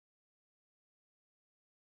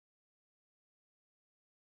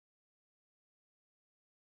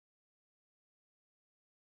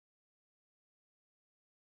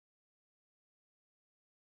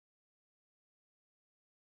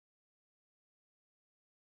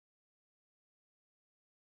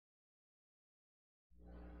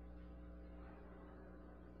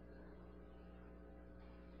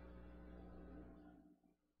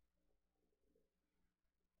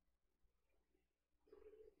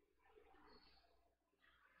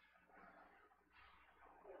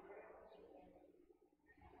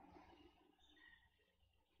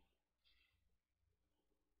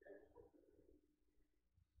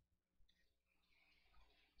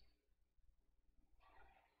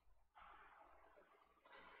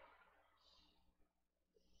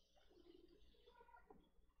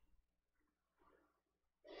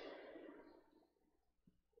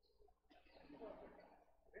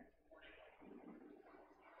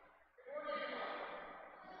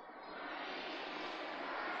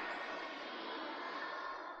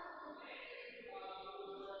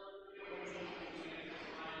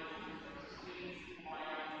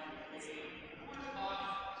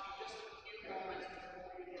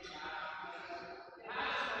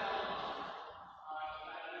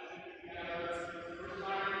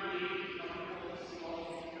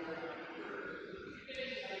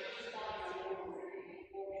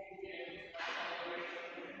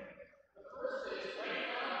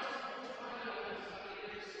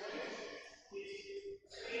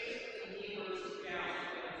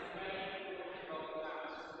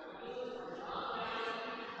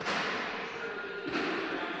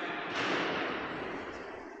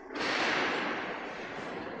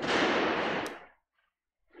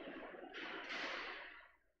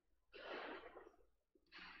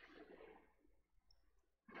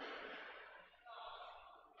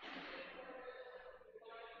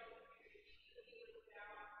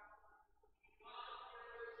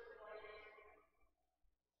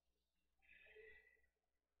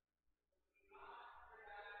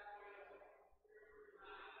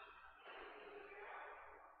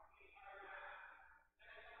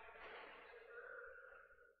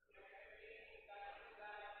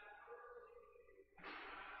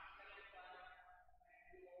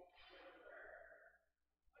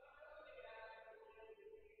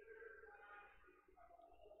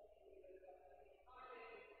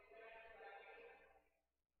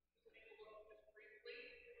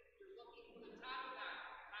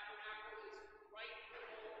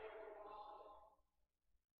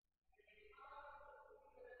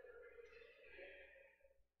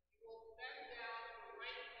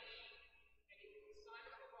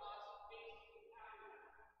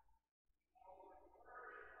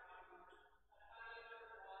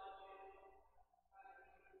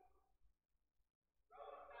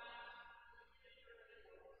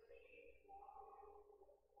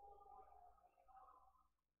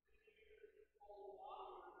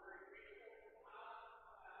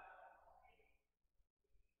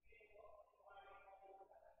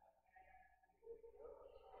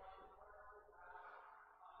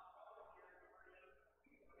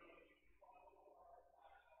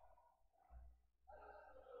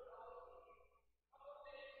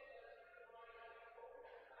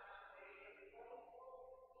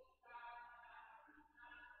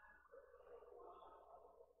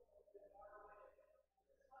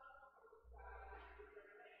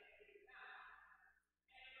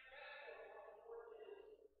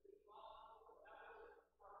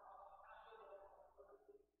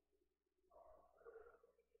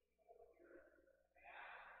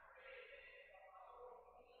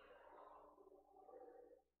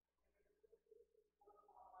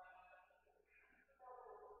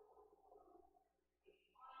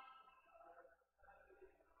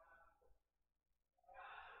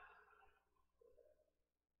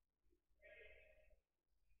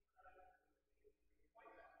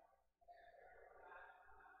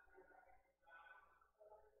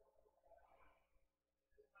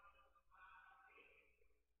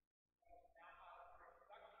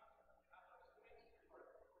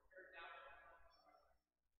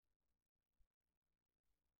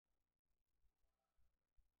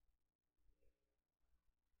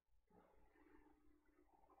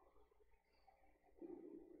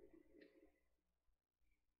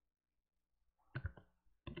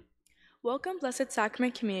Welcome, Blessed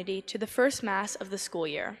Sacrament community, to the first Mass of the school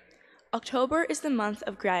year. October is the month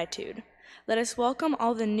of gratitude. Let us welcome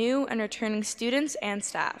all the new and returning students and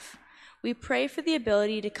staff. We pray for the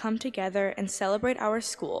ability to come together and celebrate our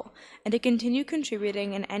school and to continue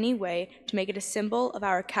contributing in any way to make it a symbol of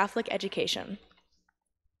our Catholic education.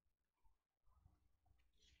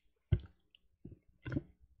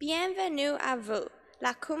 Bienvenue à vous,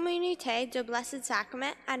 la communauté de Blessed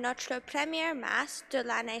Sacrament, à notre première Masse de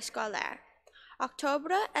l'année scolaire. Octobre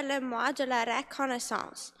est le mois de la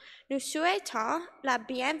reconnaissance. Nous souhaitons la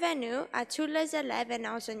bienvenue à tous les élèves et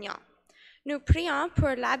enseignants. Nous prions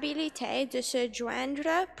pour l'habilité de se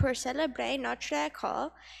joindre pour célébrer notre école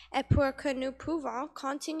et pour que nous pouvons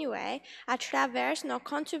continuer à travers nos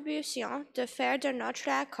contributions de faire de notre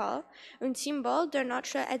école un symbole de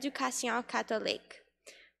notre éducation catholique.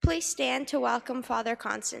 Please stand to welcome Father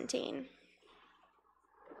Constantin.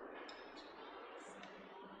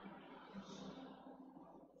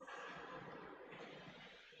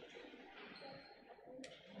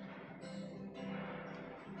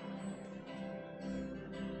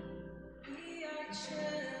 We are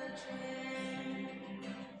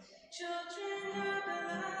children of the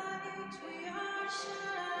light, we are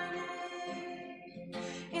shining.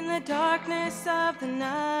 In the darkness of the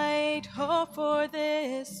night, hope for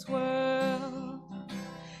this world.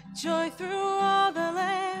 Joy through all the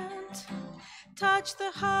land, touch the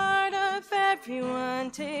heart of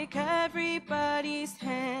everyone, take everybody's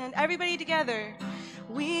hand. Everybody together.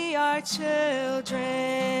 We are children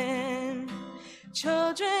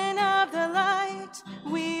of the light,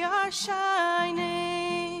 we are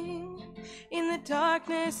shining. In the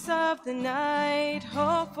darkness of the night,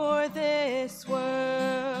 hope for this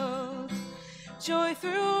world. Joy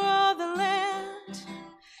through all the land,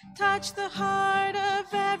 touch the heart of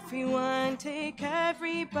everyone, take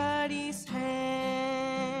everybody's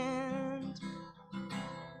hand.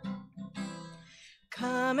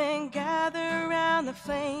 Come and gather round the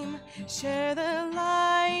flame, share the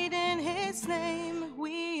light in His name.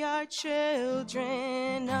 We are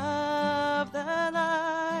children of the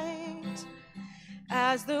light.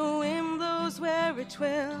 As the wind blows where it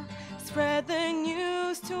will, spread the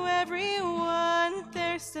news to everyone.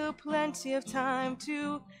 There's still plenty of time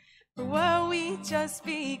for what we just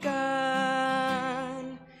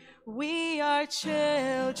begun. We are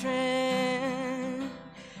children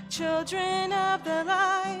of the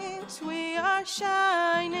light, we are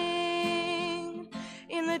shining.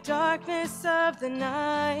 In the darkness of the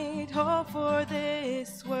night, hope for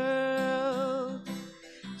this world.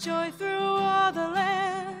 Joy through all the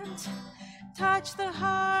land, touch the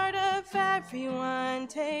heart of everyone,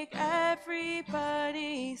 take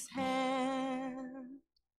everybody's hand.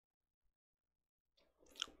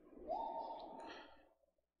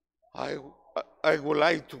 I would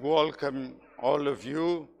like to welcome all of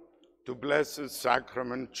you to Blessed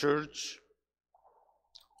Sacrament Church.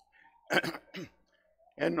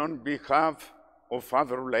 And on behalf of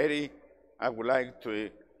Father Larry, I would like to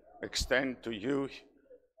extend to you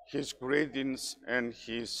his greetings and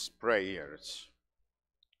his prayers.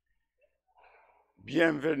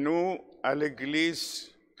 Bienvenue à l'Église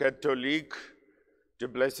catholique de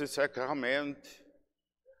Blessed Sacrament,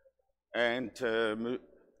 and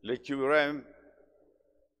le curé,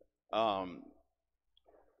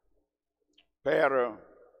 Père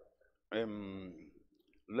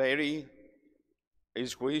Larry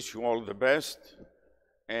is wish you all the best,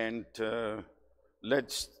 and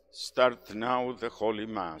let's start now the Holy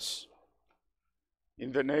Mass.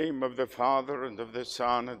 In the name of the Father, and of the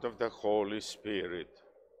Son, and of the Holy Spirit.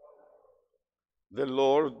 The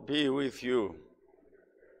Lord be with you.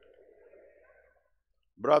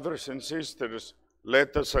 Brothers and sisters,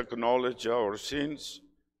 let us acknowledge our sins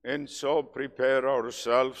and so prepare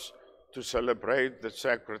ourselves to celebrate the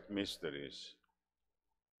sacred mysteries.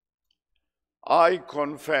 I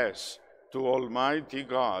confess to Almighty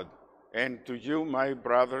God and to you, my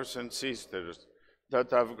brothers and sisters,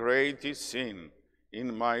 that I've greatly sinned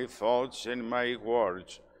in my thoughts and my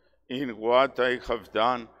words, in what I have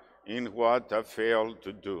done, in what I failed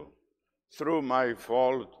to do, through my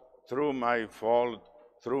fault, through my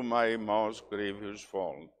most grievous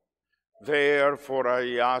fault. Therefore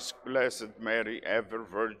I ask Blessed Mary, ever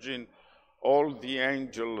Virgin, all the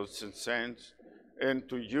angels and saints, and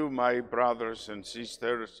to you, my brothers and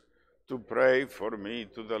sisters, to pray for me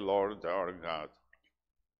to the Lord our God.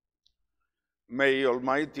 May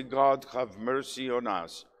Almighty God have mercy on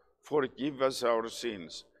us, forgive us our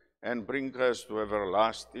sins, and bring us to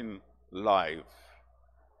everlasting life.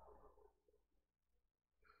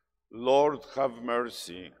 Lord, have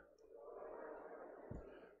mercy.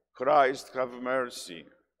 Christ, have mercy.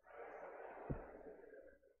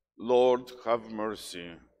 Lord, have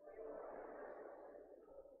mercy.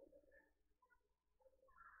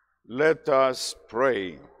 Let us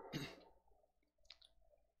pray.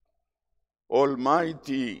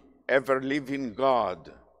 Almighty, ever-living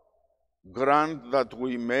God, grant that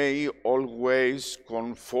we may always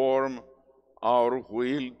conform our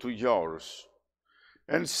will to yours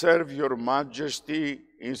and serve your majesty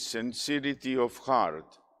in sincerity of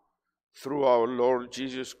heart. Through our Lord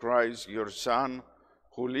Jesus Christ, your Son,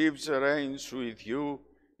 who lives and reigns with you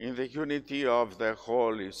in the unity of the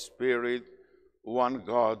Holy Spirit, one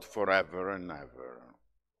God forever and ever.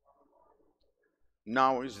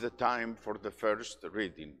 Now is the time for the first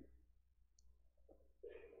reading.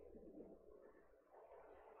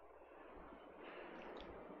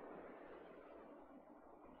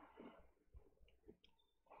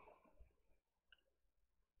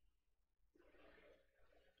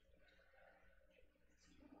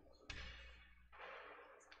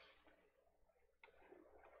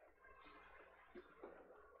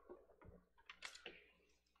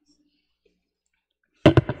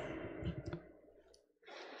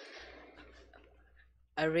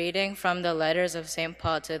 A reading from the letters of St.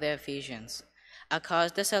 Paul to the Ephesians. À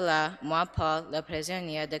cause de cela, moi, Paul, le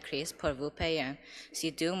prisonnier de Christ pour vous païens,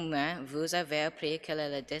 si du moins vous avez appris quelle est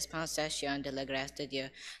la dispensation de la grâce de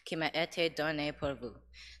Dieu qui m'a été donnée pour vous.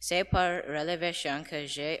 C'est par révélation que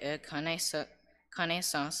j'ai eu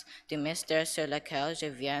connaissance du mystère sur lequel je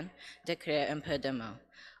viens d'écrire un peu de mots.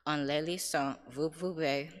 En les lisant, vous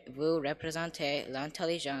pouvez vous représenter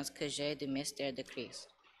l'intelligence que j'ai du mystère de Christ.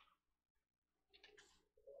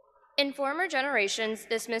 In former generations,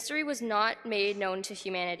 this mystery was not made known to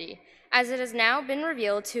humanity, as it has now been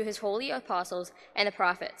revealed to his holy apostles and the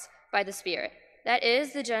prophets by the Spirit. That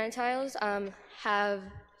is, the Gentiles have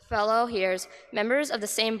fellow heirs, members of the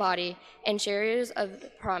same body, and sharers of the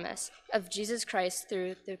promise of Jesus Christ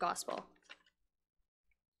through the gospel.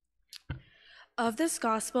 Of this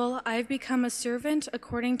gospel I have become a servant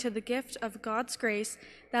according to the gift of God's grace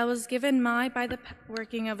that was given me by the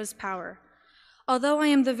working of his power. Although I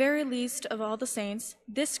am the very least of all the saints,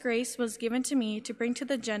 this grace was given to me to bring to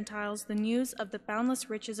the Gentiles the news of the boundless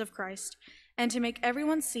riches of Christ, and to make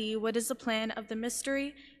everyone see what is the plan of the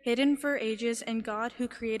mystery hidden for ages in God who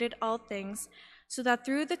created all things, so that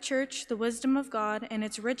through the church the wisdom of God and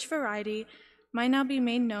its rich variety might now be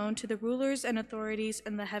made known to the rulers and authorities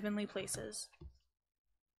in the heavenly places.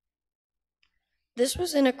 This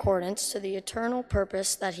was in accordance to the eternal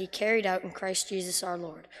purpose that he carried out in Christ Jesus our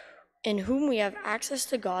Lord, in whom we have access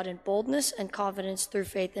to God in boldness and confidence through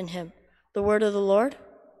faith in him. The word of the Lord.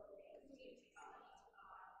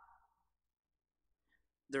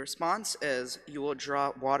 The response is, "You will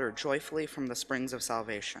draw water joyfully from the springs of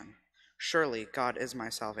salvation." Surely God is my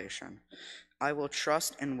salvation. I will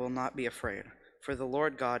trust and will not be afraid, for the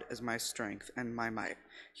Lord God is my strength and my might.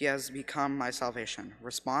 He has become my salvation.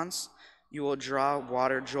 Response, you will draw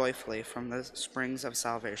water joyfully from the springs of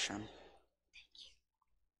salvation.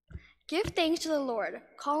 Give thanks to the Lord,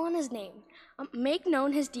 call on his name, make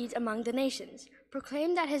known his deeds among the nations,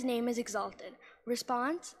 proclaim that his name is exalted.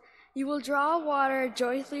 Response, you will draw water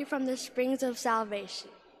joyfully from the springs of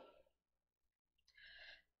salvation.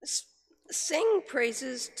 Sing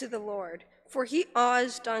praises to the Lord, for he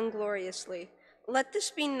has done gloriously. Let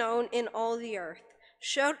this be known in all the earth.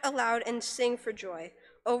 Shout aloud and sing for joy,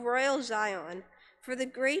 O royal Zion, for the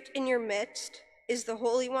great in your midst is the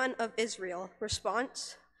Holy One of Israel.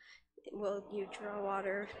 Response, will you draw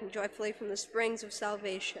water joyfully from the springs of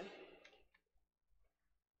salvation?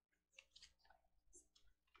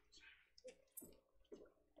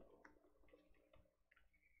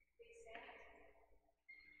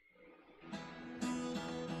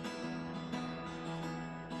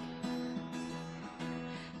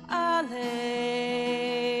 Alleluia,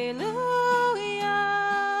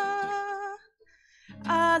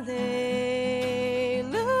 alleluia,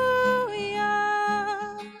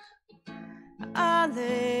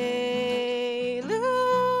 alleluia.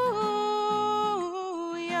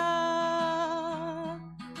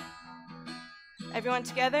 Everyone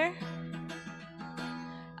together?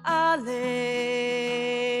 Alleluia,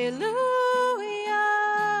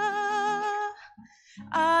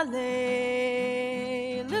 alleluia,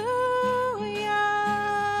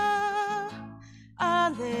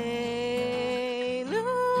 alleluia.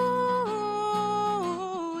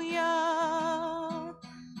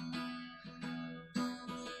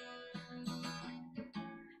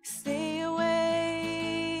 Stay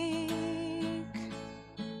awake,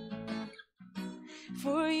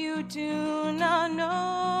 for you do not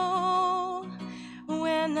know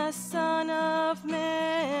when the Son of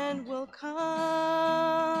Man will come.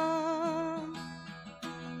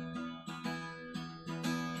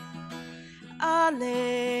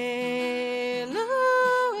 Alleluia.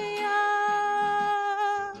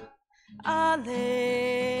 Alleluia.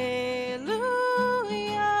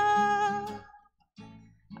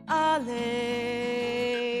 Alleluia.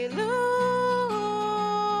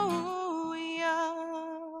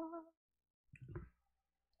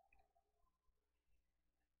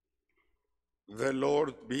 The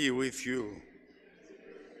Lord be with you.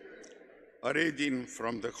 A reading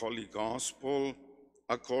from the Holy Gospel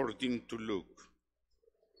according to Luke.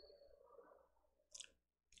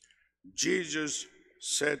 Jesus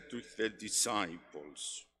said to the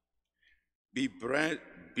disciples, be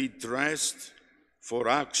dressed for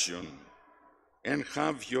action and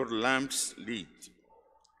have your lamps lit.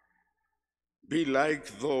 Be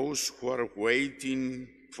like those who are waiting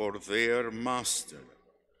for their master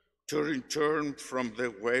to return from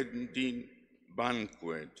the wedding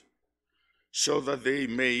banquet, so that they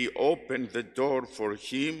may open the door for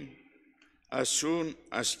him as soon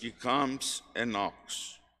as he comes and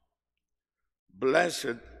knocks.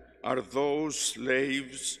 Blessed are those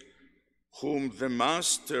slaves whom the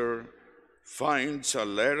master finds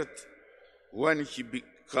alert when he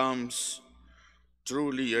comes.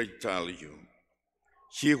 Truly I tell you,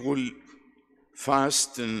 he will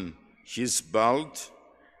fasten his belt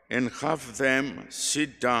and have them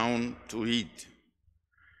sit down to eat,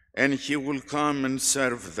 and he will come and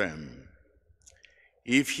serve them.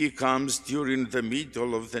 If he comes during the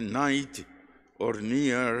middle of the night or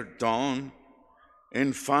near dawn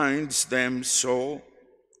and finds them so,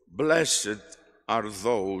 blessed are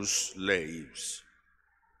those slaves.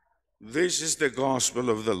 This is the gospel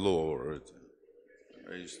of the Lord.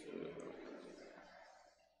 Praise the Lord.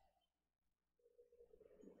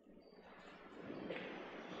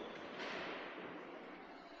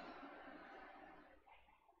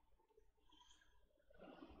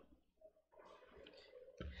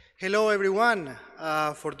 Hello, everyone.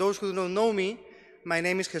 For those who don't know me, my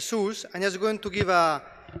name is Jesus. I'm just going to give a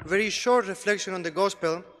very short reflection on the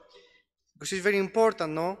gospel, because it's very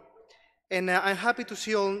important, no? And I'm happy to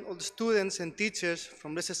see all the students and teachers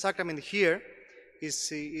from Blessed Sacrament here.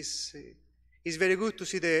 It's very good to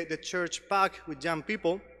see the church packed with young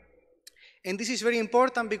people. And this is very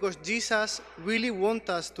important because Jesus really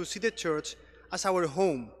wants us to see the church as our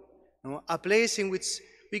home, no? A place in which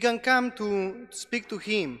we can come to speak to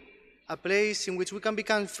Him, a place in which we can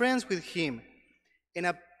become friends with Him, and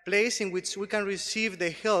a place in which we can receive the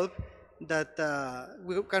help that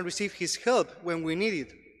we can receive His help when we need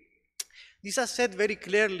it. Jesus said very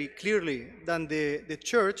clearly that the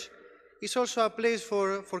church is also a place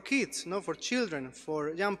for kids, no, for children,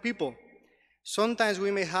 for young people. Sometimes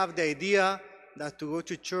we may have the idea that to go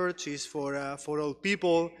to church is for old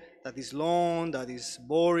people, that is long, that is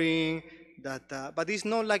boring, but it's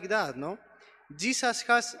not like that, no? Jesus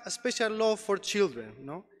has a special love for children,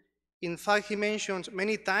 no? In fact, he mentions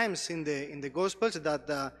many times in the Gospels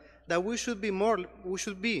that we should be more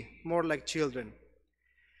like children.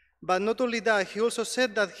 But not only that, he also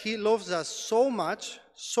said that he loves us so much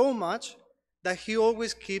that he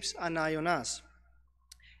always keeps an eye on us.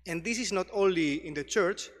 And this is not only in the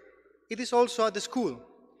church, it is also at the school.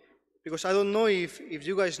 Because I don't know if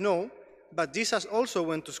you guys know, but Jesus also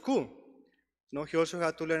went to school. No, he also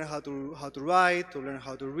had to learn how to write, to learn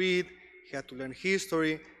how to read. He had to learn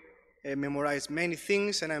history, memorize many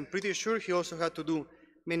things, and I'm pretty sure he also had to do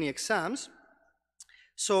many exams.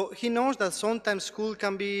 So he knows that sometimes school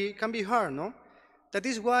can be hard, no? That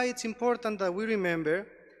is why it's important that we remember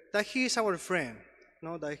that he is our friend,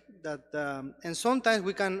 no? And sometimes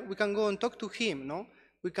we can go and talk to him, no?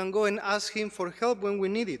 We can go and ask him for help when we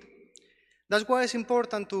need it. That's why it's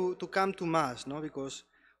important to come to Mass, no? Because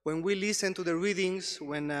when we listen to the readings,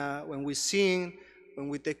 when we sing, when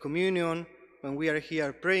we take communion, when we are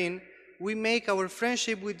here praying, we make our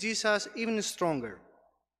friendship with Jesus even stronger.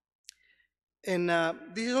 And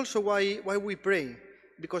this is also why we pray,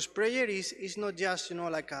 because prayer is not just,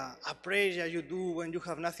 like a prayer you do when you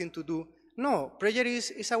have nothing to do. No, prayer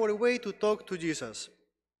is our way to talk to Jesus.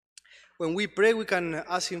 When we pray, we can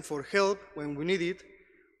ask him for help when we need it.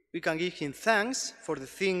 We can give him thanks for the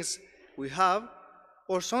things we have,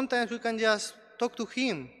 or sometimes we can just talk to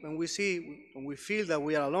him when we feel that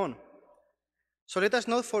we are alone. So let us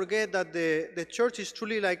not forget that the church is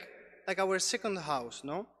truly like our second house,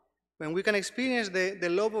 no? When we can experience the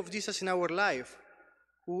love of Jesus in our life,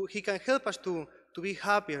 he can help us to be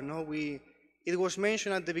happier, no? It was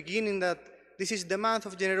mentioned at the beginning that this is the month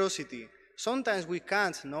of generosity. Sometimes we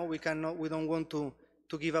can't, no? We don't want to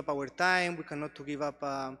give up our time, we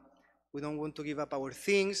don't want to give up our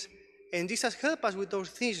things. And Jesus help us with those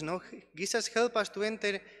things, no? Jesus help us to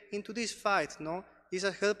enter into this fight, no?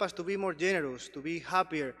 Jesus helps us to be more generous, to be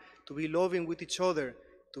happier, to be loving with each other,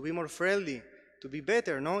 to be more friendly, to be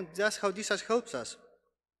better, no? That's how Jesus helps us.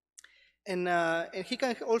 And he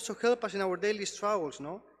can also help us in our daily struggles,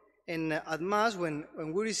 no? And at Mass, when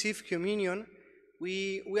we receive communion,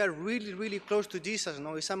 we are really, really close to Jesus,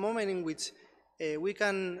 no? It's a moment in which we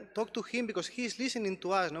can talk to him because he is listening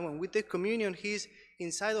to us, no? When we take communion, he's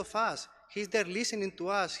inside of us. He's there listening to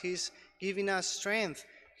us. He's giving us strength.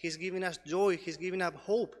 He's giving us joy. He's giving us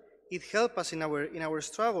hope. It helps us in our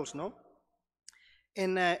struggles, no?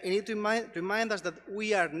 And it reminds us that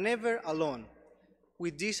we are never alone.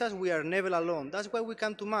 With Jesus, we are never alone. That's why we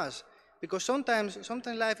come to Mass. Because sometimes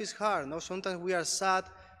life is hard, no? Sometimes we are sad.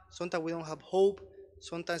 Sometimes we don't have hope.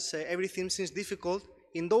 Sometimes everything seems difficult.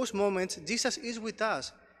 In those moments, Jesus is with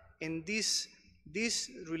us. And this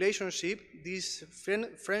relationship, this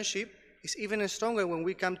friendship, is even stronger when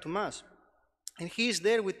we come to Mass. And he is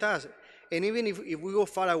there with us. And even if we go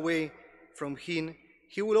far away from him,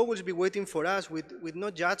 he will always be waiting for us with no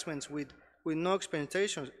judgments, with no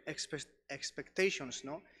expectations,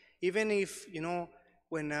 no? Even if,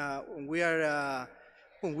 when we are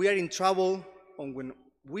in trouble, or when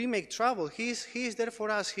we make trouble, he is there for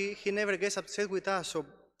us. He never gets upset with us. So,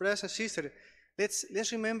 brothers and sisters,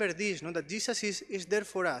 let's remember this, no? That Jesus is there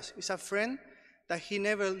for us. He's a friend that he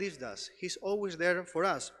never leaves us. He's always there for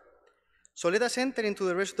us. So let us enter into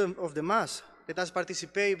the rest of the Mass. Let us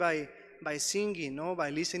participate by singing, no? By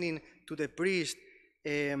listening to the priest,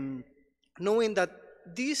 knowing that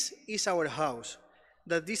this is our house,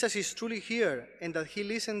 that Jesus is truly here, and that he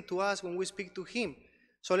listens to us when we speak to him.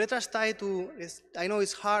 So let us try to, I know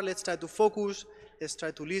it's hard, let's try to focus, let's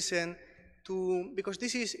try to listen, because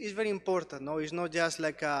this is very important, no? It's not just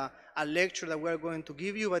like a lecture that we're going to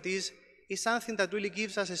give you, but it's something that really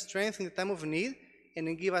gives us strength in the time of need, and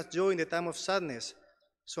it gives us joy in the time of sadness.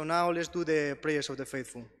 So now let's do the prayers of the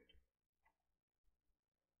faithful.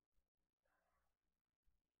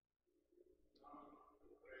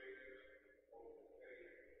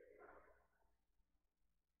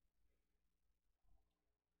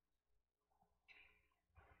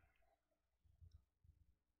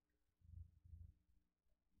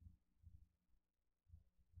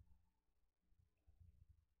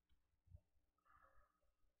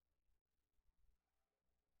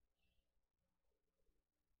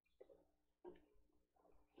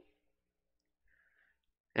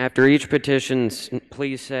 After each petition,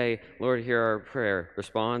 please say, Lord, hear our prayer.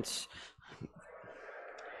 Response.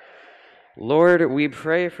 Lord, we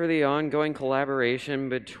pray for the ongoing collaboration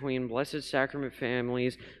between Blessed Sacrament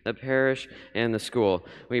families, the parish, and the school.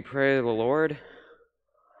 We pray to the Lord.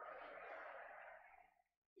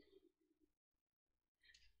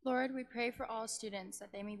 Lord, we pray for all students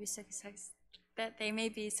that they may be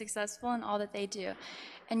successful in all that they do,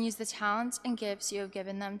 and use the talents and gifts you have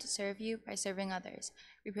given them to serve you by serving others.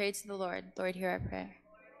 We pray to the Lord. Lord, hear our prayer.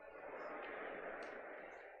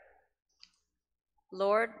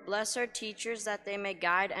 Lord, bless our teachers that they may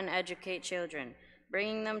guide and educate children,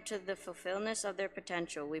 bringing them to the fulfillment of their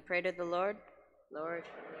potential. We pray to the Lord. Lord,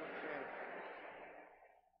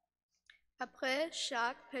 après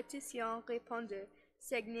chaque pétition répondue,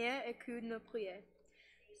 Seigneur, écoute nos prières.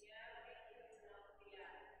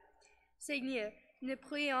 Seigneur, nous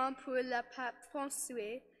prions pour le pape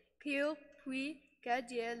François, qu'il puisse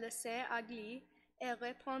garder le Saint-Église et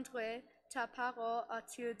répondre ta parole à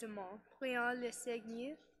tout le monde. Prions le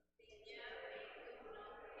Seigneur.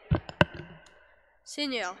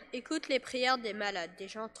 Seigneur, écoute les prières des malades, des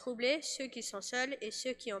gens troublés, ceux qui sont seuls et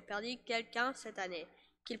ceux qui ont perdu quelqu'un cette année,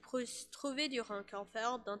 qu'ils puissent trouver du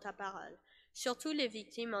réconfort dans ta parole. Surtout les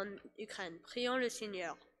victimes en Ukraine. Prions le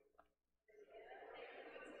Seigneur.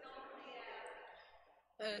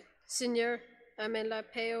 Seigneur, amène la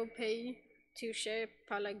paix au pays touché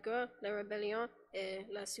par la guerre, la rébellion et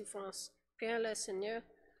la souffrance. Prions le Seigneur.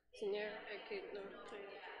 Seigneur, écoute nos prières.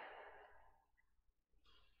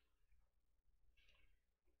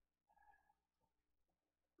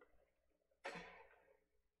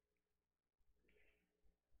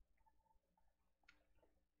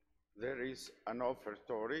 There is an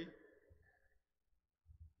offertory?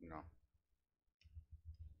 No.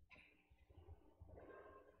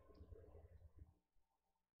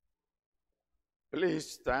 Please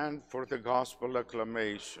stand for the gospel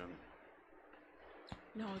acclamation.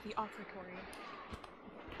 No, the offertory.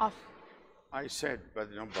 I said,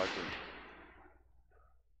 but no button.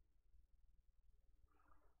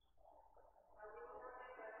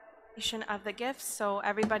 Of the gifts, so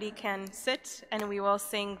everybody can sit and we will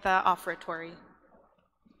sing the offertory.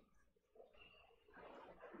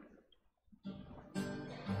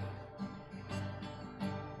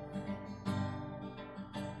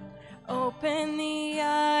 Open the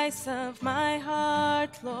eyes of my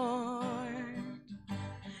heart, Lord.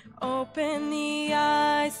 Open the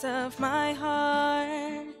eyes of my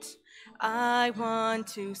heart. I want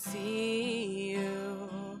to see you.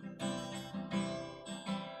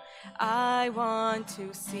 I want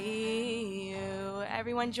to see you.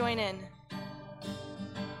 Everyone join in.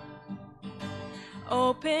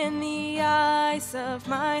 Open the eyes of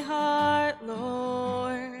my heart,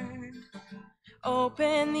 Lord.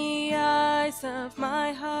 Open the eyes of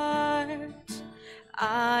my heart.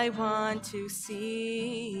 I want to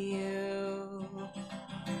see you.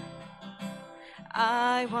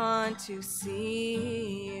 I want to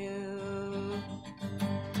see you.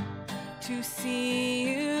 To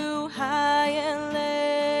see you high and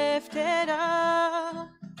lifted up,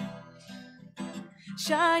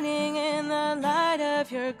 shining in the light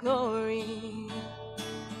of your glory.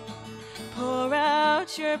 Pour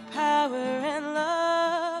out your power and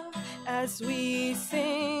love as we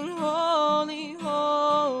sing, holy,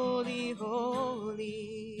 holy,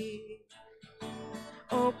 holy.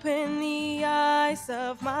 Open the eyes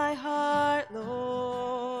of my heart,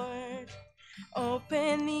 Lord.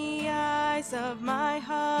 Open the eyes of my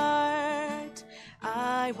heart.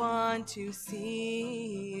 I want to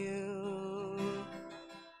see you.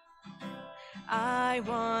 I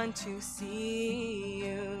want to see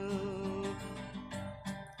you.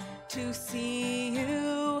 To see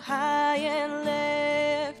you high and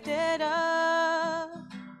lifted up,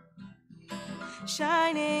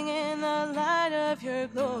 shining in the light of your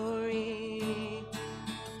glory.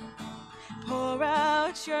 Pour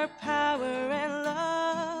out your power and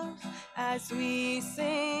love as we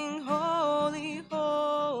sing, holy,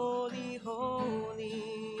 holy,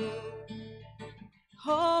 holy.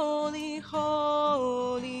 Holy,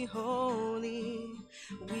 holy, holy.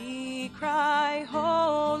 We cry,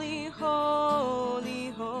 holy, holy,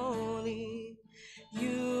 holy.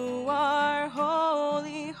 You are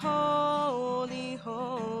holy, holy,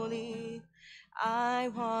 holy. I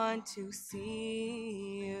want to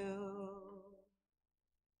see you.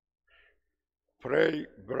 Pray,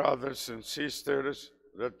 brothers and sisters,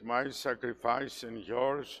 that my sacrifice and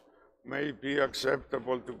yours may be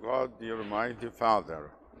acceptable to God, the Almighty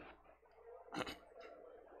Father.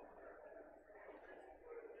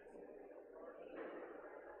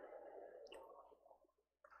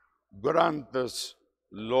 Grant us,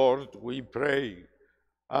 Lord, we pray,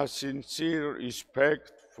 a sincere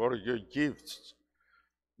respect for your gifts,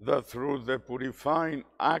 that through the purifying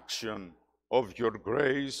action of your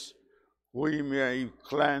grace, we may be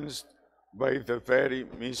cleansed by the very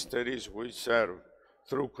mysteries we serve,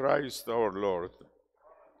 through Christ our Lord.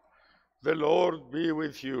 The Lord be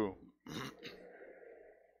with you.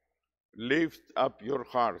 Lift up your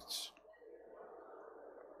hearts.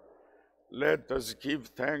 Let us give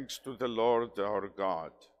thanks to the Lord our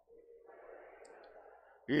God.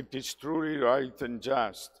 It is truly right and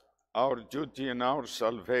just, our duty and our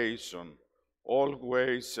salvation,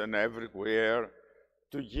 always and everywhere,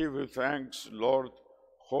 to give you thanks, Lord,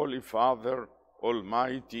 Holy Father,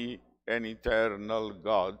 Almighty and eternal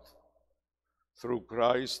God, through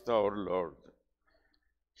Christ our Lord.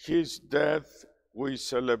 His death we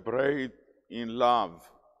celebrate in love.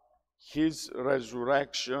 His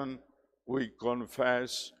resurrection we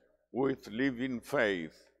confess with living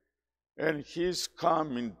faith. And his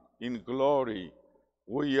coming in glory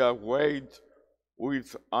we await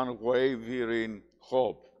with unwavering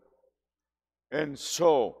hope. And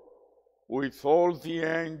so, with all the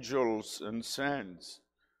angels and saints,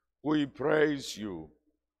 we praise you,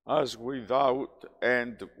 as without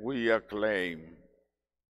end we acclaim.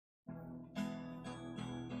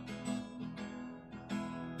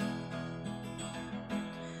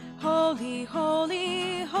 Holy,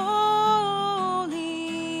 holy, holy,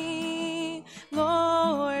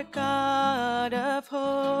 Lord God of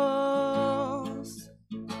hosts.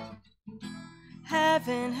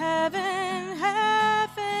 Heaven, heaven,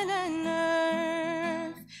 heaven and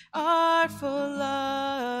earth are full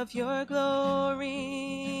of your glory.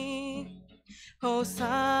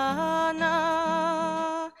 Hosanna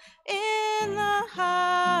in the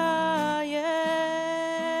highest.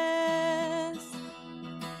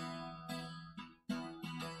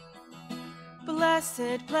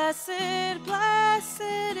 Blessed, blessed, blessed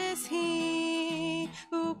is he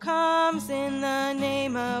who comes in the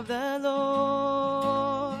name of the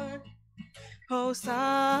Lord.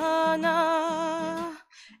 Hosanna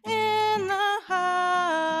in the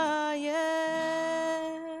highest.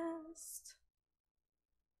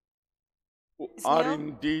 Are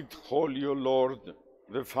indeed holy, O Lord,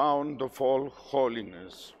 the fount of all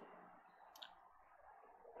holiness.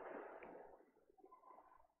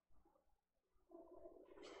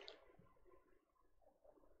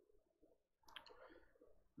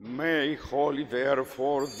 May holy,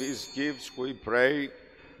 therefore, these gifts, we pray,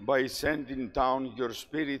 by sending down your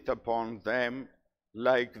Spirit upon them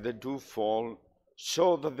like the dewfall,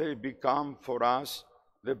 so that they become for us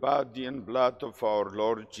the body and blood of our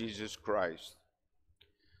Lord Jesus Christ.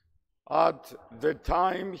 At the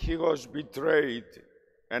time he was betrayed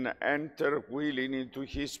and entered willingly into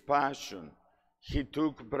his passion, he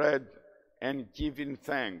took bread and, giving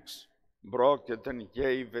thanks, broke it and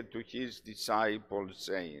gave it to his disciples,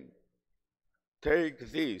 saying, "Take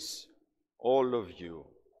this, all of you,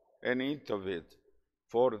 and eat of it,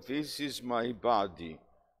 for this is my body,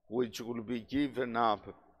 which will be given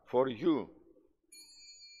up for you."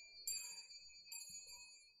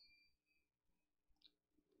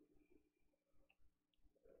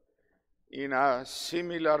 In a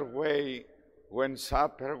similar way, when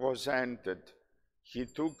supper was ended, he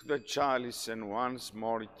took the chalice and, once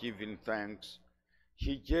more giving thanks,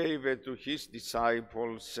 he gave it to his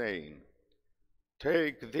disciples, saying,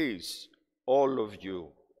 "Take this, all of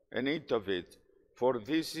you, and eat of it, for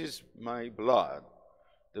this is my blood,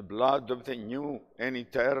 the blood of the new and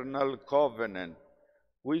eternal covenant,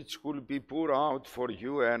 which will be poured out for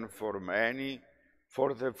you and for many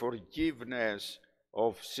for the forgiveness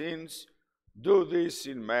of sins. Do this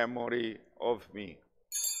in memory of me."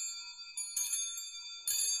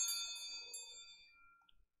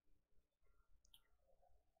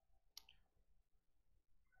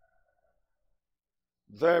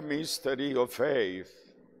 The mystery of faith.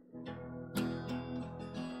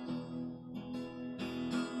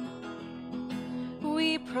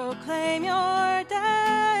 We proclaim your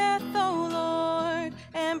death, O Lord,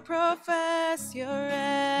 and profess your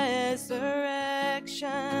resurrection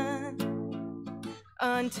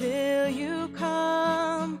until you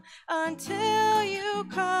come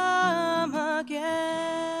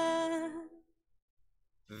again.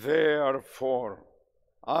 Therefore,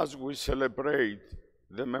 as we celebrate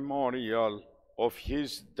the memorial of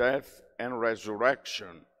his death and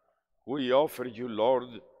resurrection, we offer you,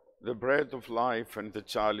 Lord, the bread of life and the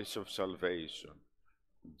chalice of salvation,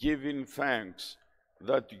 giving thanks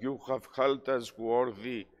that you have held us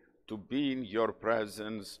worthy to be in your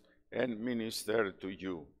presence and minister to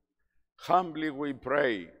you. Humbly we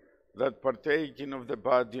pray that, partaking of the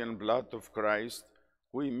body and blood of Christ,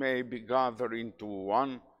 we may be gathered into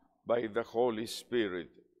one by the Holy Spirit.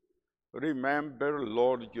 Remember,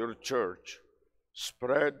 Lord, your church,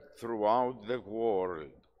 spread throughout the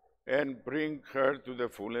world, and bring her to the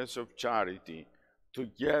fullness of charity,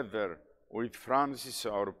 together with Francis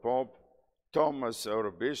our Pope, Thomas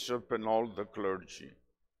our Bishop, and all the clergy.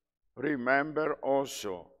 Remember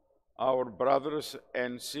also our brothers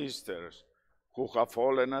and sisters who have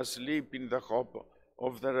fallen asleep in the hope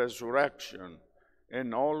of the resurrection,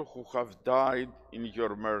 and all who have died in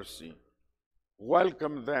your mercy.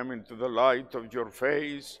 Welcome them into the light of your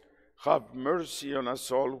face. Have mercy on us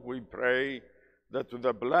all, we pray, that with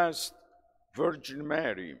the blessed Virgin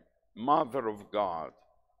Mary, Mother of God,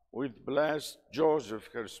 with blessed Joseph,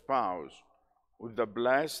 her spouse, with the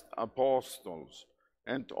blessed apostles,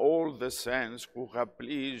 and all the saints who have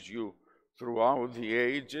pleased you throughout the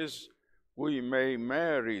ages, we may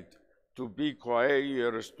merit to be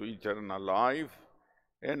co-heirs to eternal life,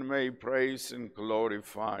 and may praise and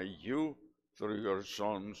glorify you through your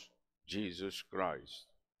Son, Jesus Christ.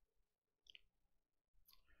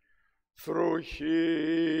 Through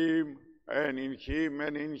him, and in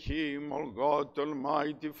him, O God,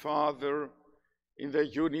 Almighty Father, in the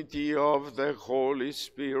unity of the Holy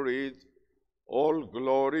Spirit, all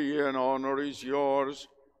glory and honor is yours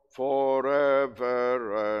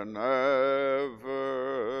forever and ever.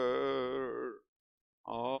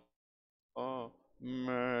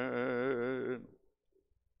 Amen.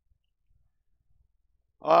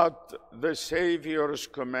 At the Savior's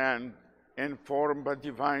command, informed by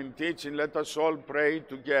divine teaching, let us all pray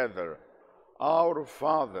together. Our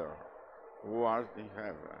Father, who art in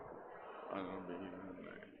heaven, hallowed be your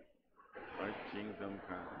name. Thy kingdom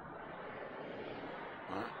come.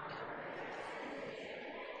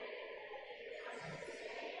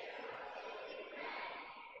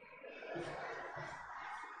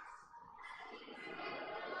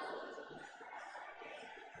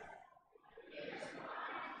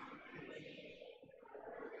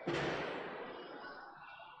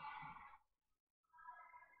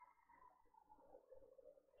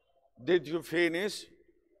 Did you finish?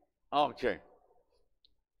 Okay.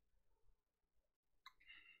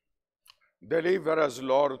 Deliver us,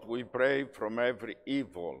 Lord, we pray, from every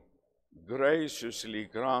evil. Graciously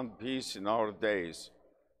grant peace in our days,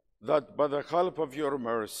 that by the help of your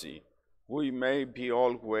mercy we may be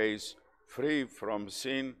always free from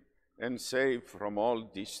sin and safe from all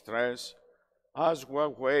distress, as we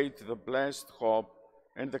await the blessed hope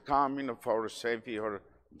and the coming of our Savior,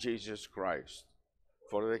 Jesus Christ.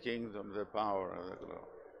 For the kingdom, the power, and the glory.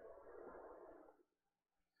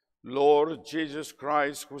 Lord Jesus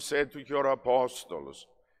Christ, who said to your apostles,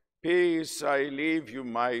 "Peace I leave you,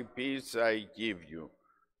 my peace I give you,"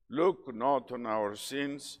 look not on our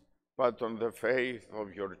sins, but on the faith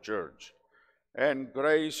of your church, and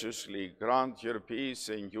graciously grant your peace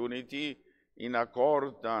and unity in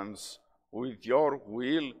accordance with your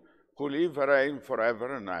will, who live and reign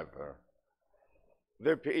forever and ever.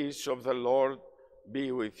 The peace of the Lord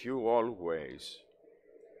be with you always.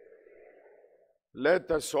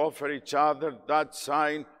 Let us offer each other that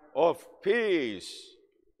sign of peace.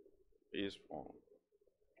 Peace.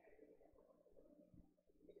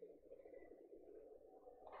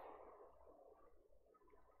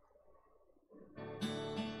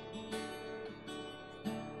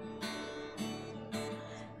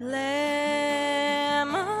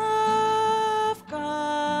 Lamb of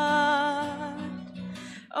God,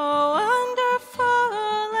 oh wonderful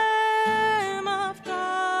Lamb of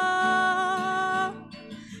God,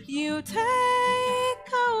 you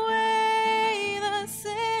take away the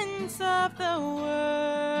sins of the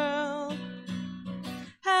world.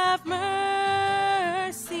 Have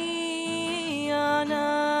mercy on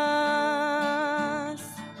us.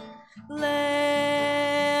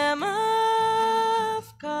 Lamb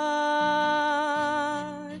of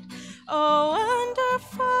God, oh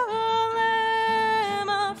wonderful Lamb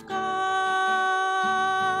of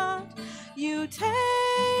God, you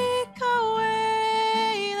take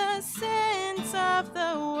away the sins of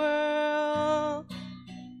the world.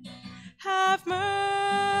 Have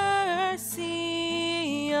mercy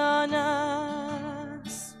on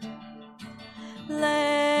us.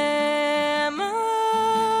 Lamb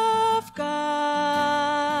of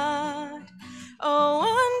God, oh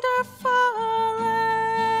wonderful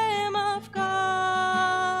Lamb of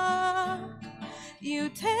God, you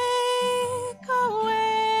take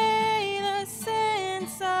away the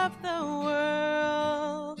sins of the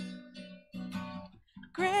world.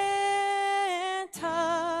 Grant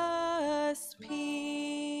us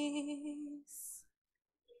peace.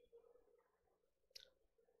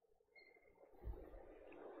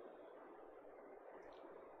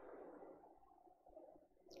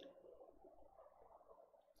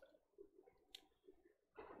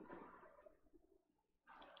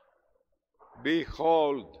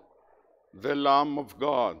 Behold the Lamb of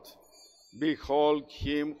God. Behold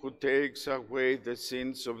him who takes away the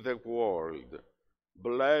sins of the world.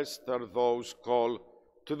 Blessed are those called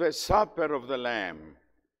to the supper of the Lamb.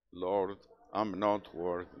 Lord, I'm not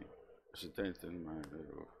worthy.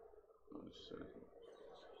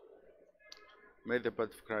 May the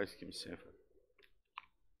blood of Christ himself.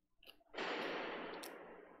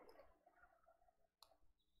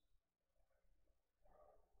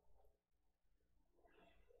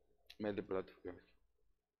 May the blood of Christ.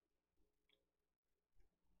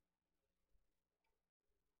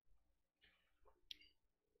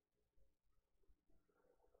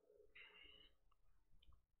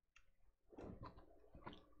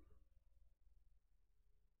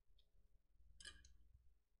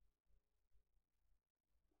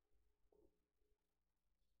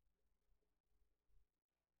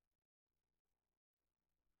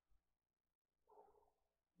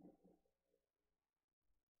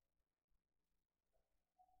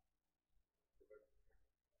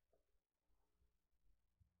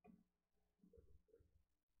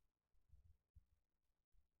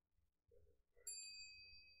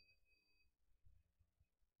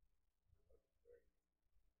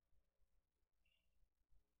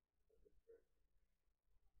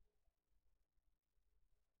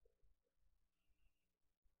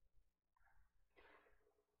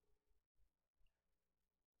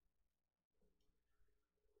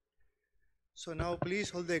 So now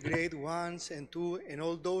please all the grade ones and two and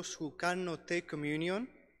all those who cannot take communion,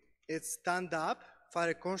 let's stand up.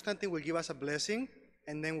 Father Constantin will give us a blessing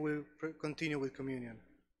and then we'll continue with communion.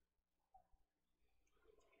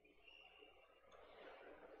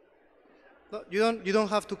 No, you don't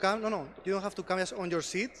have to come. No, you don't have to come just on your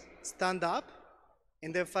seat. Stand up,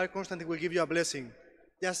 and then Father Constantin will give you a blessing.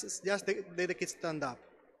 Just let the kids stand up.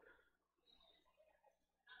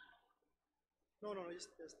 No,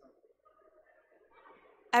 just stand.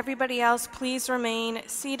 Everybody else, please remain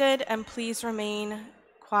seated and please remain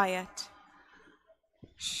quiet.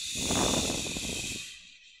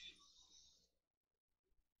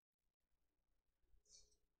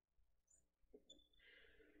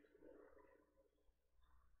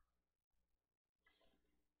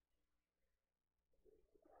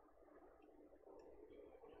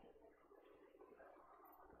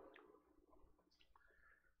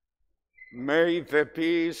 May the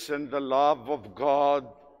peace and the love of God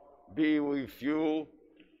be with you,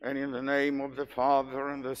 and in the name of the Father,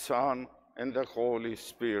 and the Son, and the Holy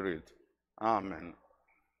Spirit. Amen.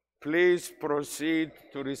 Please proceed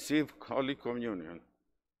to receive Holy Communion.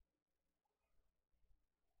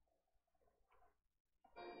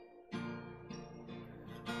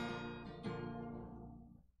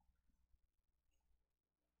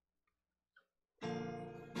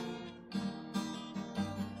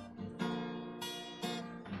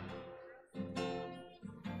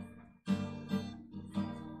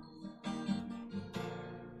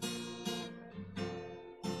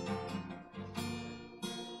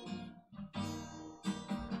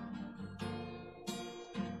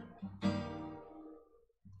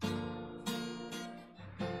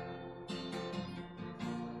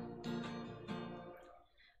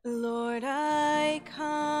 Lord, I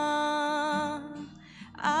come,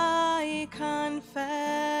 I confess,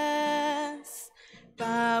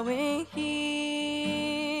 bowing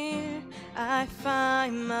here, I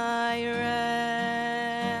find my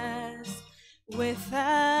rest.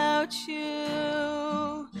 Without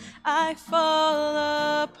you, I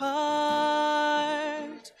fall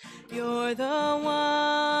apart. You're the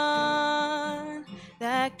one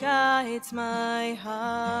that guides my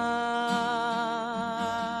heart.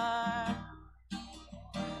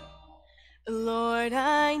 Lord,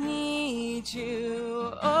 I need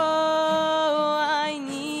you. Oh, I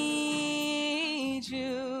need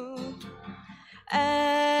you.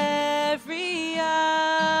 Every hour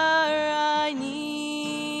I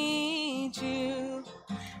need you.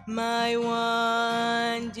 My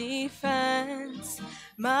one defense,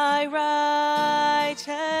 my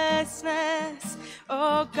righteousness.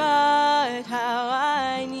 Oh God, how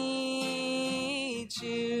I need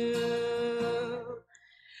you.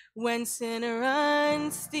 When sin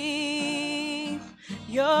runs deep,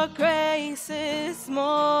 your grace is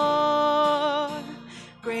more.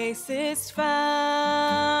 Grace is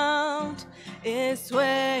found, is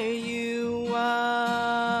where you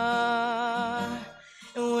are.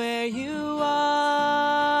 And where you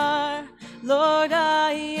are, Lord,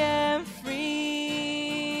 I am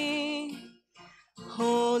free.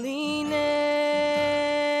 Holiness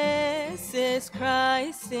is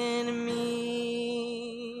Christ in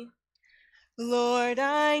me. Lord,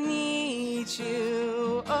 I need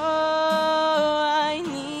you. Oh, I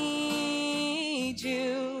need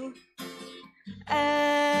you.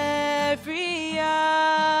 Every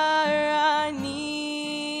hour I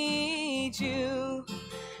need you.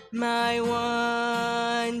 My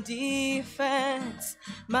one defense,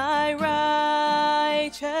 my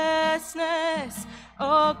righteousness.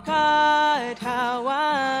 Oh God, how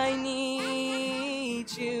I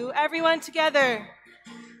need you. Everyone together.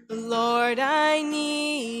 Lord, I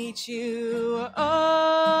need you.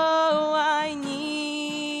 Oh, I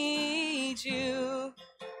need you.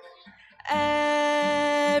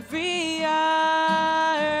 Every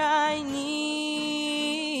hour I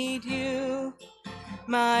need you.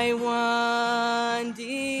 My one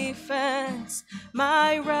defense,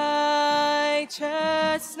 my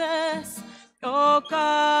righteousness. Oh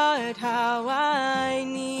God, how I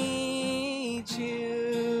need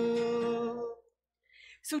you.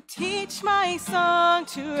 So teach my song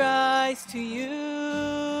to rise to you.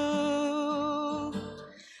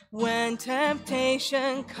 When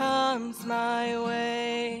temptation comes my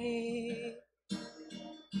way,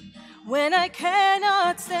 when I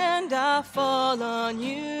cannot stand, I fall on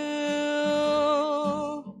you.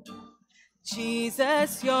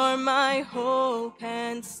 Jesus, you're my hope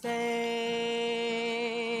and stay.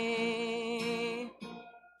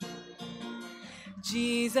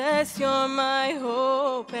 Jesus, you're my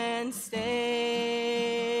hope and stay.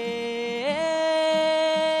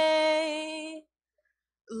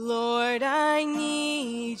 Lord, I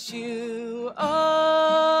need you.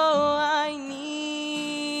 Oh, I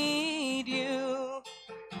need you.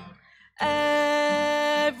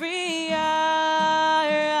 Every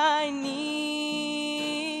hour I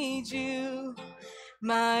need you.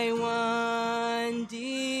 My one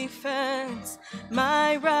defense,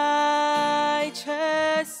 my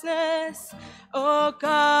righteousness. Oh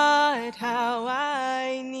God, how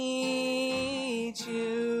I need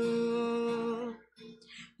you.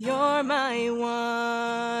 You're my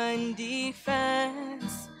one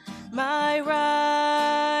defense, my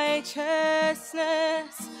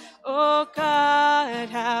righteousness. Oh God,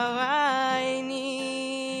 how I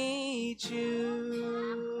need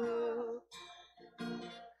you.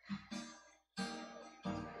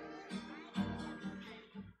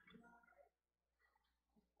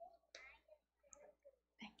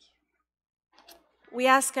 We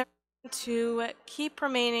ask To keep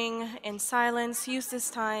remaining in silence, use this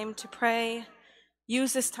time to pray,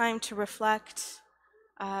 use this time to reflect,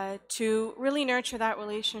 to really nurture that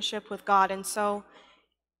relationship with God. And so,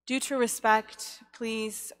 due to respect,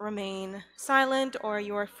 please remain silent, or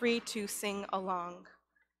you are free to sing along.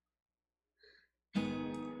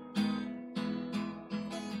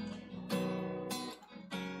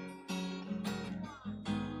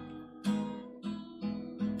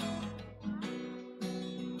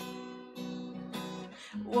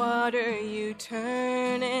 Water you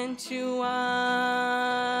turn into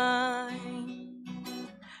wine.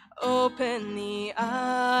 Open the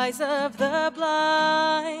eyes of the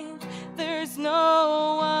blind. There's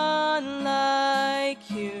no one like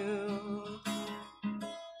you.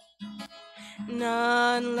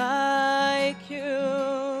 None like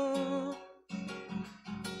you.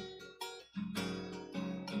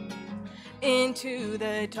 Into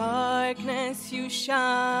the darkness you shine.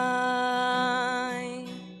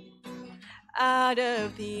 Out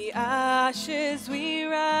of the ashes we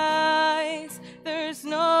rise. There's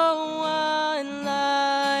no one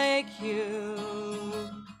like you.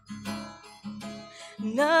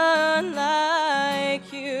 None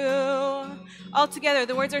like you. All together,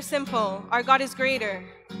 the words are simple. Our God is greater.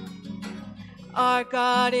 Our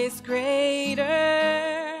God is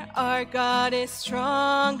greater. Our God is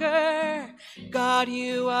stronger. God,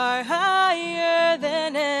 you are higher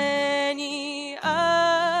than any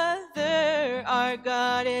other. Our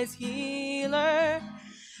God is healer,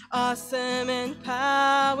 awesome in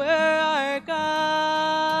power. Our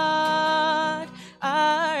God,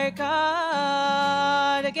 our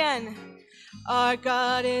God. Again. Our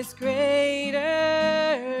God is greater.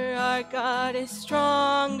 Our God is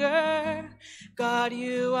stronger. God,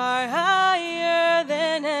 you are higher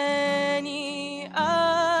than any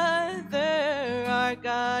other. Our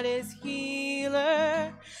God is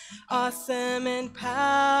healer, awesome in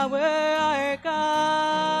power. Our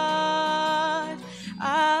God,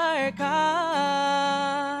 our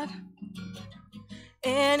God.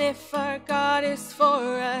 And if our God is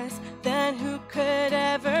for us, then who could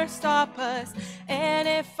ever stop us? And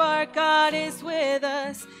if our God is with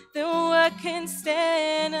us, then what can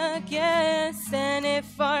stand against? And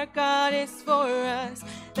if our God is for us,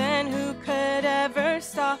 then who could ever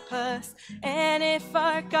stop us? And if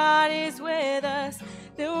our God is with us,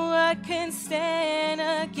 then what can stand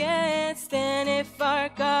against? And if our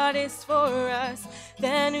God is for us,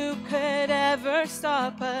 then who could ever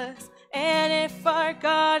stop us? And if our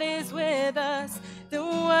God is with us, then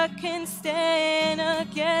what can stand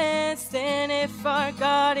against? And if our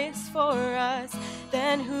God is for us,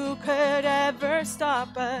 then who could ever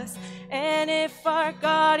stop us? And if our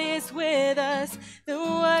God is with us, then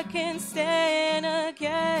what can stand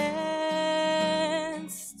against?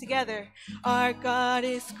 Together, our God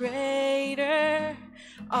is greater,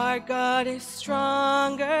 our God is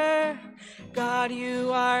stronger. God,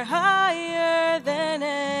 you are higher than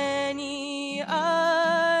any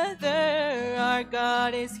other. Our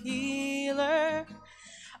God is healer,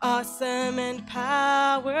 awesome in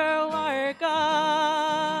power. Our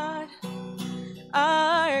God,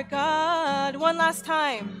 our God. One last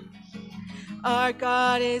time. Our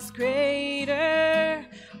God is greater,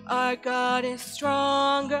 our God is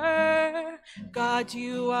stronger. God,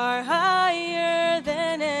 you are higher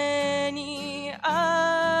than any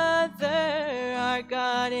other. Our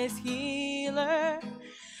God is healer,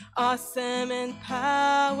 awesome in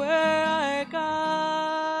power. Our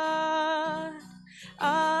God,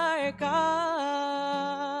 our God.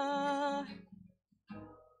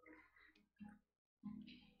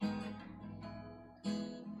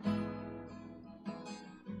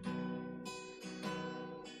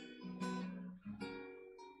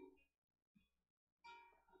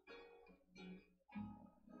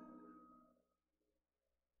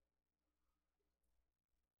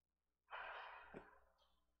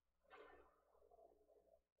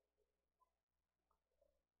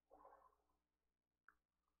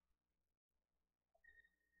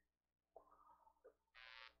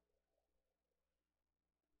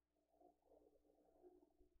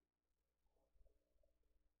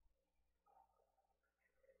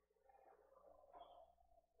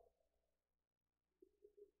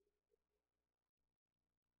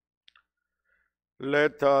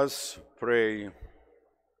 Let us pray.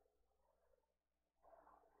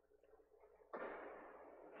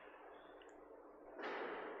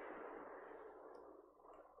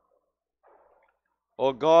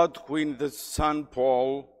 O God, who in the St.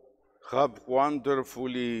 Paul have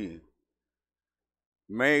wonderfully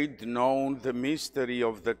made known the mystery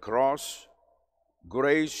of the cross,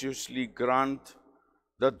 graciously grant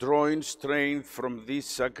that drawing strength from this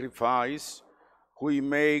sacrifice, we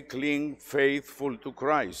may cling faithful to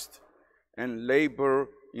Christ and labor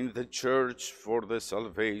in the Church for the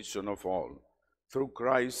salvation of all. Through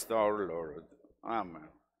Christ our Lord. Amen.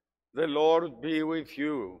 The Lord be with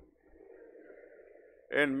you,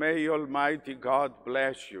 and may Almighty God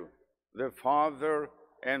bless you, the Father,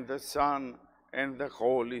 and the Son, and the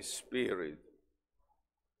Holy Spirit.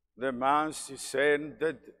 The Mass is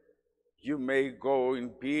ended. You may go in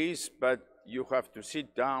peace, but you have to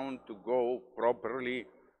sit down to go properly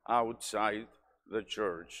outside the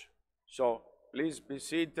church. So please be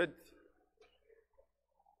seated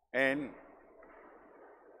and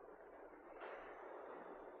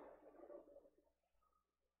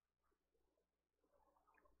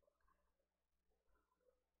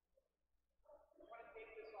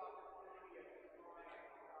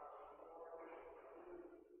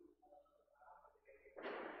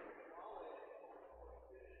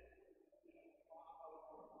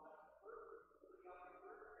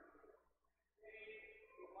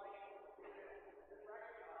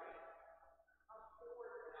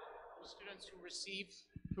students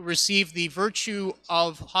who receive the Virtue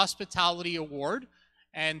of Hospitality Award,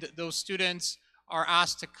 and those students are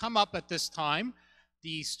asked to come up at this time.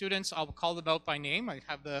 The students, I'll call them out by name. I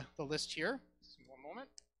have the list here. Just one moment.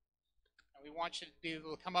 And we want you to be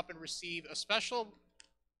able to come up and receive a special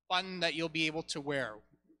button that you'll be able to wear.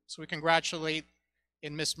 So we congratulate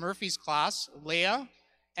in Miss Murphy's class, Leah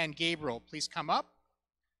and Gabriel. Please come up.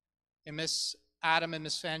 In Miss Adam and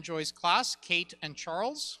Miss Fanjoy's class, Kate and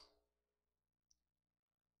Charles.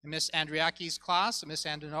 In Miss Andriaki's class, Miss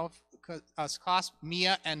Andonov's class,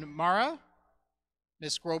 Mia and Mara.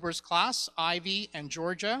 Miss Grober's class, Ivy and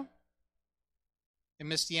Georgia. In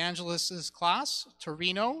Miss DeAngelis' class,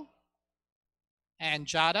 Torino and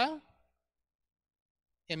Jada.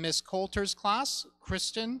 In Miss Coulter's class,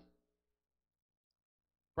 Kristen,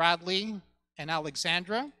 Bradley, and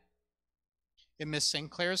Alexandra. In Miss St.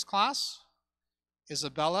 Clair's class,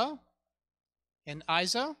 Isabella and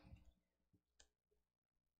Isa.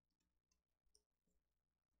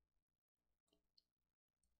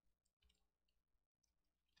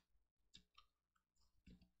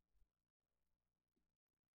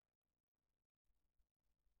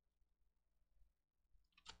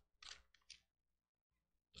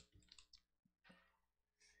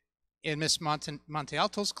 In Miss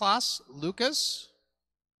Montealto's class, Lucas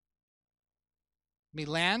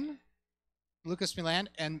Milan,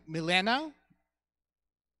 and Milena.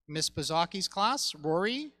 Miss Bazaki's class,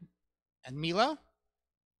 Rory and Mila.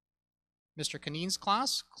 Mr. Kanin's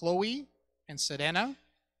class, Chloe and Serena.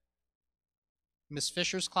 Miss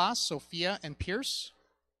Fisher's class, Sophia and Pierce.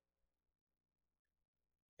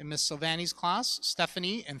 In Miss Silvani's class,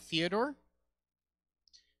 Stephanie and Theodore.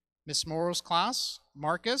 Miss Morrow's class,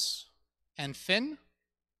 Marcus and Finn.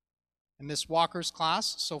 In Miss Walker's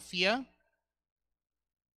class, Sophia,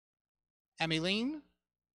 Emmeline,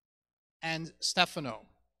 and Stefano.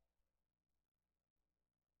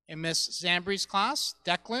 In Miss Zambry's class,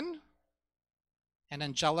 Declan and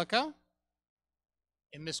Angelica.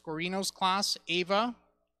 In Miss Guarino's class, Ava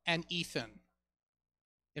and Ethan.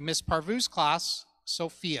 In Miss Parvu's class,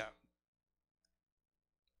 Sophia.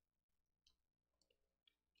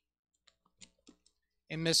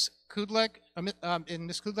 In Miss Kudlik,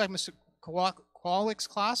 Mr. Kowalik's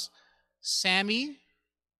class, Sammy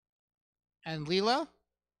and Leela.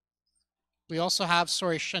 We also have,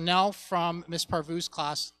 Chanel from Miss Parvu's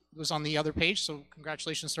class was on the other page, so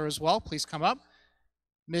congratulations to her as well. Please come up.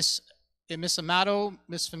 In Miss Amato,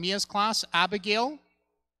 Miss Famia's class, Abigail,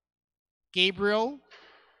 Gabriel,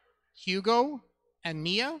 Hugo, and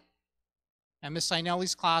Mia. And Miss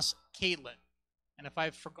Sinelli's class, Caitlin. And if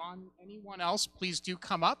I've forgotten anyone else, please do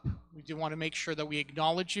come up. We do want to make sure that we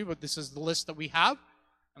acknowledge you, but this is the list that we have.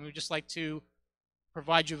 And we'd just like to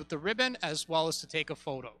provide you with the ribbon as well as to take a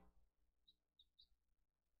photo.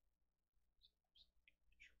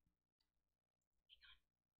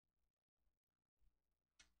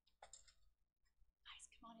 Guys,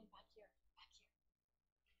 come on in back here.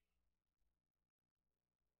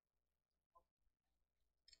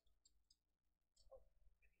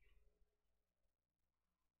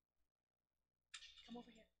 Come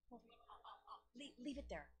over here. Leave it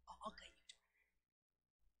there. I'll get you.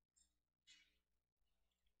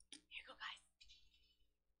 Here you go, guys.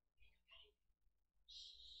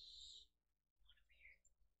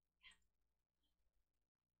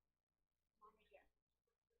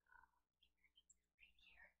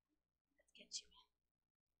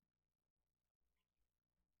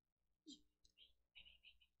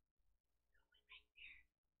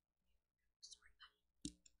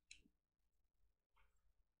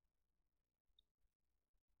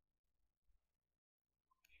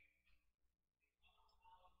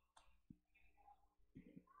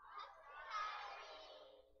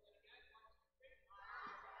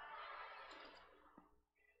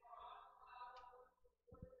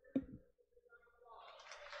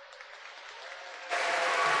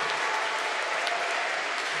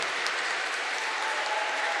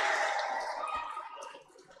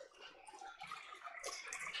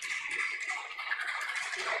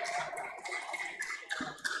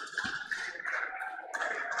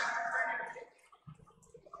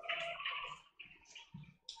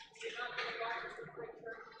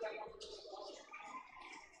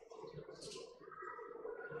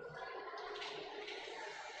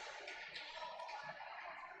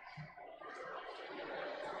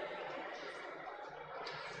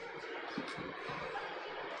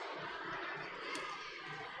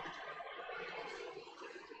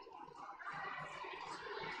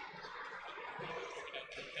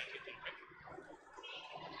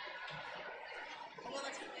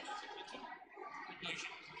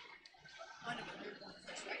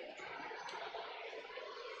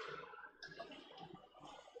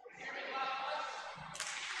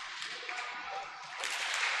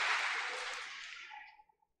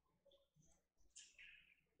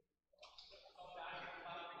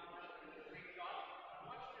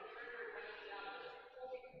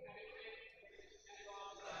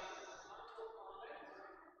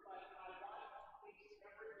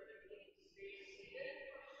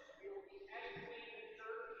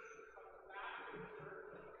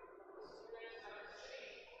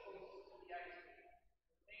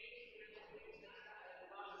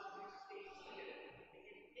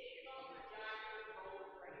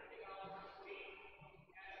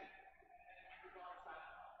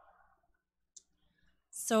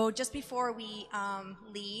 So just before we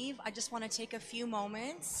leave, I just want to take a few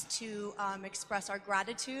moments to express our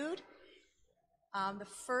gratitude. The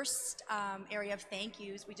first area of thank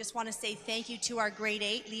yous, we just want to say thank you to our grade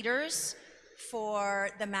 8 leaders for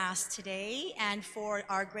the Mass today and for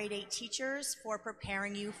our grade 8 teachers for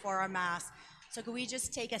preparing you for our Mass. So could we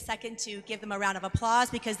just take a second to give them a round of applause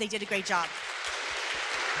because they did a great job.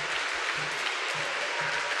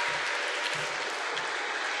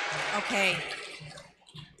 Okay.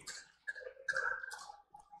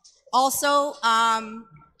 Also,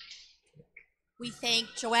 we thank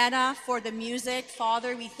Joanna for the music.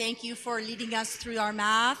 Father, we thank you for leading us through our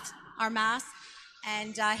Mass.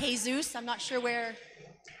 And Jesus, I'm not sure where.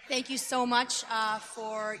 Thank you so much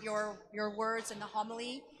for your words in the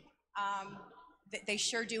homily. They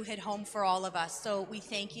sure do hit home for all of us. So we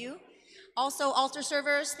thank you. Also, altar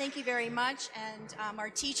servers, thank you very much. And our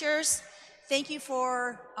teachers, thank you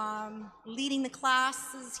for leading the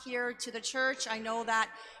classes here to the church. I know that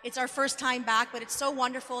it's our first time back, but it's so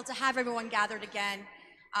wonderful to have everyone gathered again.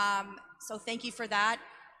 So thank you for that.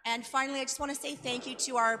 And finally, I just want to say thank you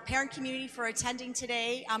to our parent community for attending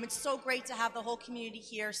today. It's so great to have the whole community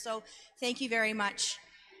here. So thank you very much.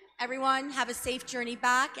 Everyone, have a safe journey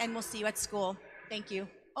back, and we'll see you at school. Thank you.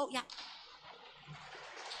 Oh, yeah.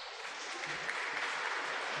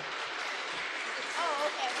 Oh,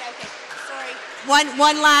 okay. Sorry.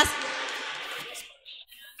 One last.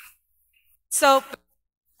 So,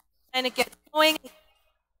 and it gets going.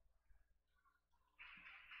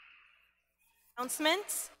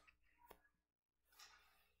 Announcements.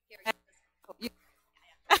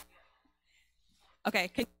 Okay,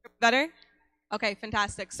 can you hear me better? Okay,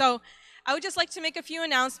 fantastic. So I would just like to make a few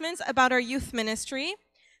announcements about our youth ministry.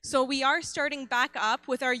 So we are starting back up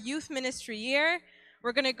with our youth ministry year.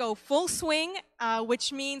 We're going to go full swing,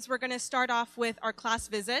 which means we're going to start off with our class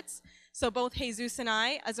visits. So both Jesus and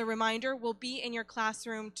I, as a reminder, will be in your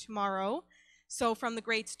classroom tomorrow. So from the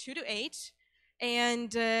grades 2 to 8.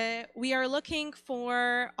 And we are looking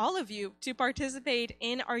for all of you to participate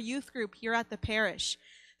in our youth group here at the parish.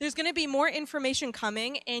 There's going to be more information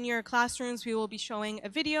coming in your classrooms. We will be showing a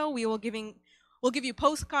video. We'll give you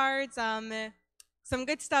postcards, some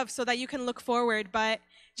good stuff so that you can look forward. But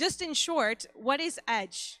just in short, what is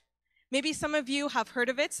EDGE? Maybe some of you have heard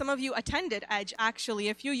of it. Some of you attended EDGE actually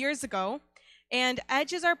a few years ago. And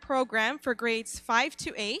EDGE is our program for grades 5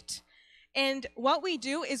 to 8. And what we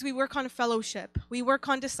do is we work on fellowship. We work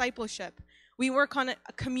on discipleship. We work on a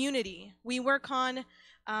community. We work on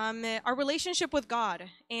our relationship with God,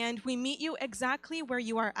 and we meet you exactly where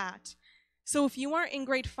you are at. So if you are in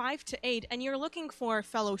grade 5 to 8 and you're looking for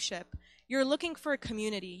fellowship, you're looking for a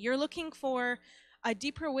community, you're looking for a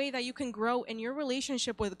deeper way that you can grow in your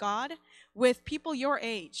relationship with God, with people your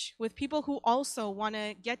age, with people who also want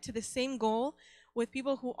to get to the same goal, with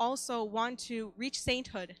people who also want to reach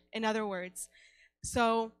sainthood, in other words.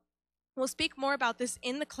 So we'll speak more about this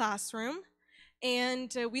in the classroom.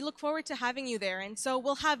 And we look forward to having you there. And so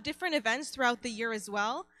we'll have different events throughout the year as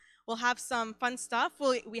well. We'll have some fun stuff.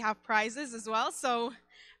 We have prizes as well. So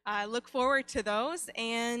look forward to those.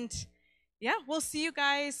 And yeah, we'll see you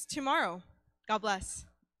guys tomorrow. God bless.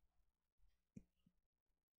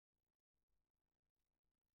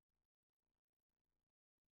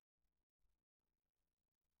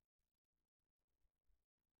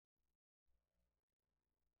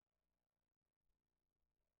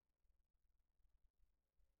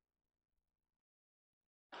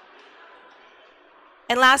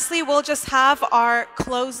 And lastly, we'll just have our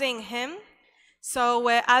closing hymn. So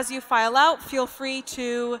as you file out, feel free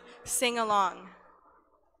to sing along.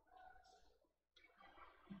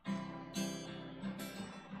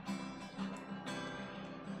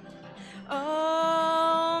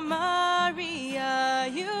 Oh, Maria,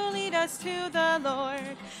 you lead us to the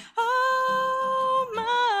Lord. Oh,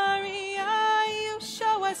 Maria, you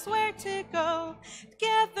show us where to go.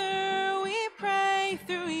 Together we pray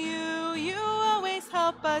through you. You always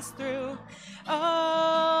help us through.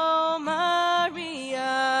 Oh, Maria.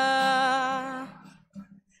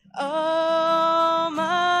 Oh,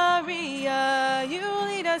 Maria, you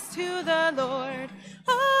lead us to the Lord.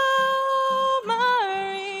 Oh,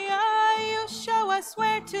 Maria, you show us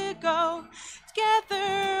where to go.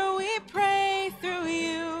 Together we pray through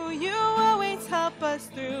you. You always help us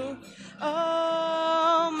through.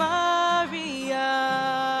 Oh, Maria.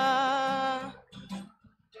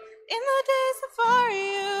 In the days of our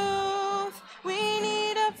youth, we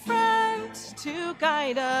need a friend to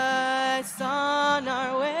guide us on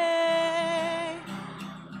our way.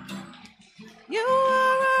 You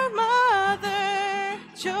are our mother,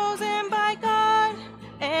 chosen by God,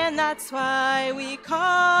 and that's why we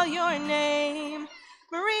call your name.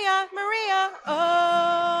 Maria, Maria,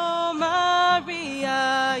 oh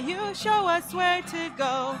Maria, you show us where to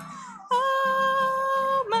go.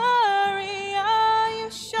 Oh Maria, you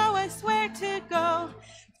show us where to go.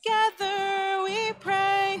 Together we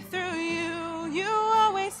pray through you. You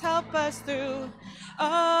always help us through.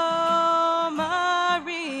 Oh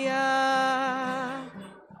Maria.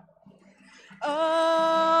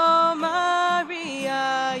 Oh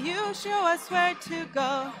Maria, you show us where to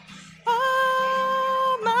go.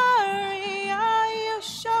 Oh Maria, you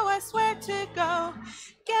show us where to go.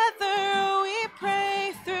 Together we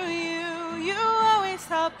pray through you. You always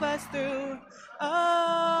help us through.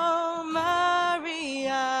 Oh Maria.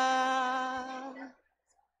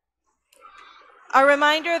 A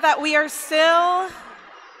reminder that we are still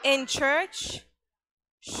in church.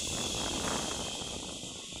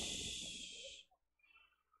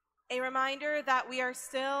 A reminder that we are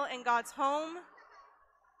still in God's home.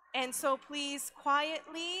 And so please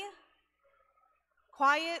quietly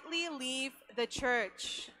leave the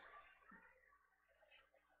church.